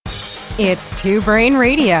It's Two Brain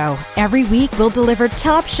Radio. Every week we'll deliver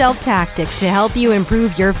top shelf tactics to help you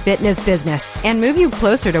improve your fitness business and move you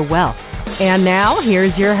closer to wealth. And now,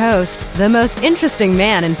 here's your host, the most interesting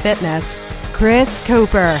man in fitness, Chris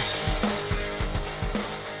Cooper.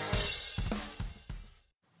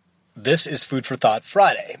 This is Food for Thought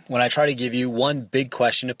Friday, when I try to give you one big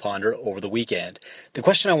question to ponder over the weekend. The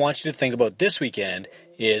question I want you to think about this weekend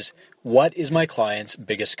is, what is my client's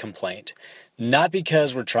biggest complaint? Not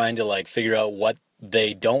because we're trying to figure out what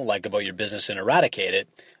they don't like about your business and eradicate it,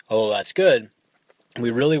 although that's good.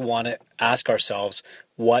 We really want to ask ourselves,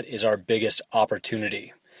 what is our biggest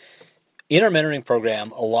opportunity? In our mentoring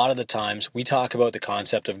program, a lot of the times we talk about the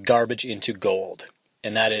concept of garbage into gold,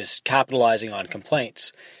 and that is capitalizing on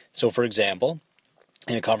complaints. So for example,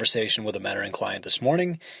 in a conversation with a mentoring client this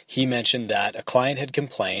morning, he mentioned that a client had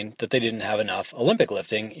complained that they didn't have enough Olympic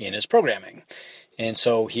lifting in his programming. And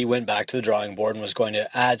so he went back to the drawing board and was going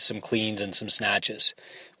to add some cleans and some snatches.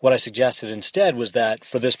 What I suggested instead was that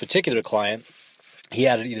for this particular client, he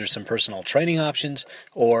added either some personal training options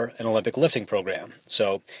or an Olympic lifting program.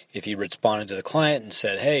 So if he responded to the client and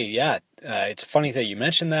said, hey, it's funny that you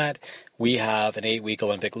mentioned that. We have an 8-week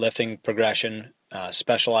Olympic lifting progression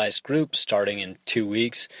specialized group starting in 2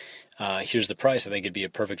 weeks. Here's the price. I think it'd be a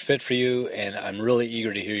perfect fit for you, and I'm really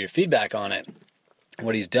eager to hear your feedback on it.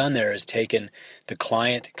 What he's done there is taken the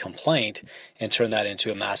client complaint and turned that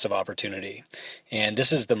into a massive opportunity. And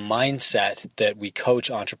this is the mindset that we coach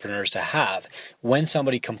entrepreneurs to have. When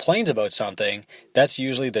somebody complains about something, that's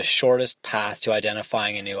usually the shortest path to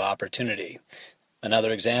identifying a new opportunity.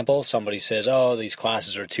 Another example, somebody says, oh, these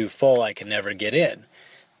classes are too full, I can never get in.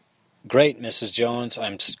 Great, Mrs. Jones.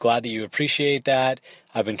 I'm glad that you appreciate that.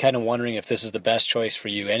 I've been kind of wondering if this is the best choice for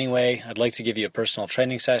you anyway. I'd like to give you a personal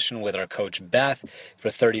training session with our coach, Beth, for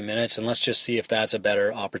 30 minutes, and let's just see if that's a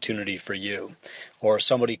better opportunity for you. Or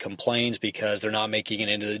somebody complains because they're not making it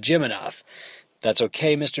into the gym enough. That's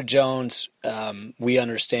okay, Mr. Jones. We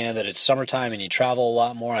understand that it's summertime and you travel a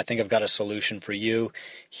lot more. I think I've got a solution for you.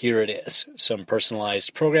 Here it is. Some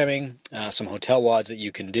personalized programming, some hotel WODs that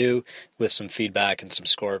you can do with some feedback and some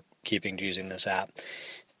scorekeeping using this app.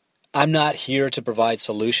 I'm not here to provide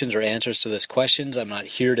solutions or answers to these questions. I'm not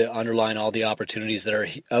here to underline all the opportunities that are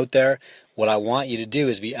out there. What I want you to do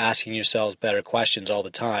is be asking yourselves better questions all the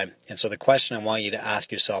time. And so the question I want you to ask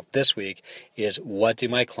yourself this week is, what do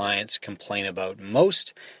my clients complain about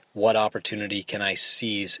most? What opportunity can I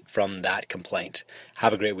seize from that complaint?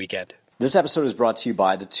 Have a great weekend. This episode is brought to you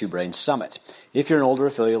by the Two Brain Summit. If you're an older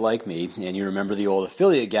affiliate like me and you remember the old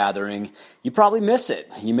affiliate gathering, you probably miss it.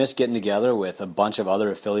 You miss getting together with a bunch of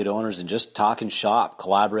other affiliate owners and just talking shop,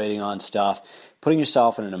 collaborating on stuff, putting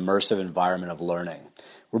yourself in an immersive environment of learning.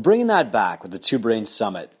 We're bringing that back with the Two Brain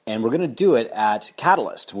Summit, and we're going to do it at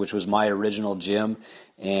Catalyst, which was my original gym,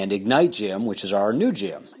 and Ignite Gym, which is our new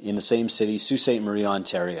gym in the same city, Sault Ste. Marie,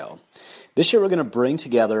 Ontario. This year we're going to bring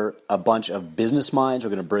together a bunch of business minds,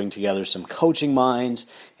 we're going to bring together some coaching minds,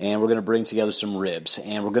 and we're going to bring together some ribs,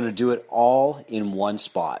 and we're going to do it all in one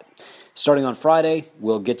spot. Starting on Friday,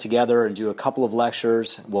 we'll get together and do a couple of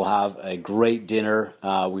lectures. We'll have a great dinner.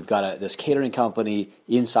 We've got this catering company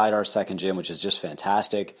inside our second gym, which is just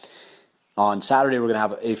fantastic. On Saturday, we're going to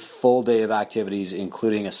have a full day of activities,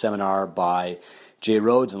 including a seminar by Jay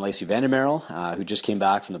Rhodes and Lacey Vandermeer, who just came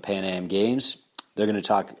back from the Pan Am Games. They're going to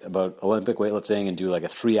talk about Olympic weightlifting and do a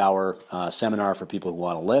 3-hour seminar for people who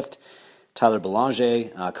want to lift. Tyler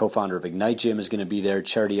Belanger, co-founder of Ignite Gym, is going to be there.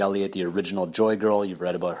 Charity Elliott, the original Joy Girl, you've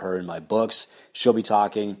read about her in my books. She'll be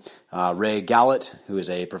talking. Ray Gallett, who is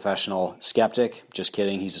a professional skeptic, just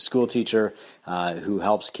kidding, he's a school teacher who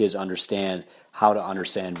helps kids understand how to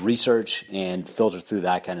understand research and filter through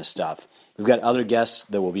that kind of stuff. We've got other guests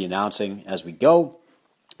that we'll be announcing as we go.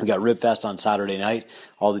 We got RibFest on Saturday night.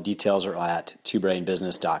 All the details are at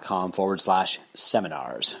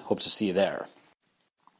twobrainbusiness.com/seminars. Hope to see you there.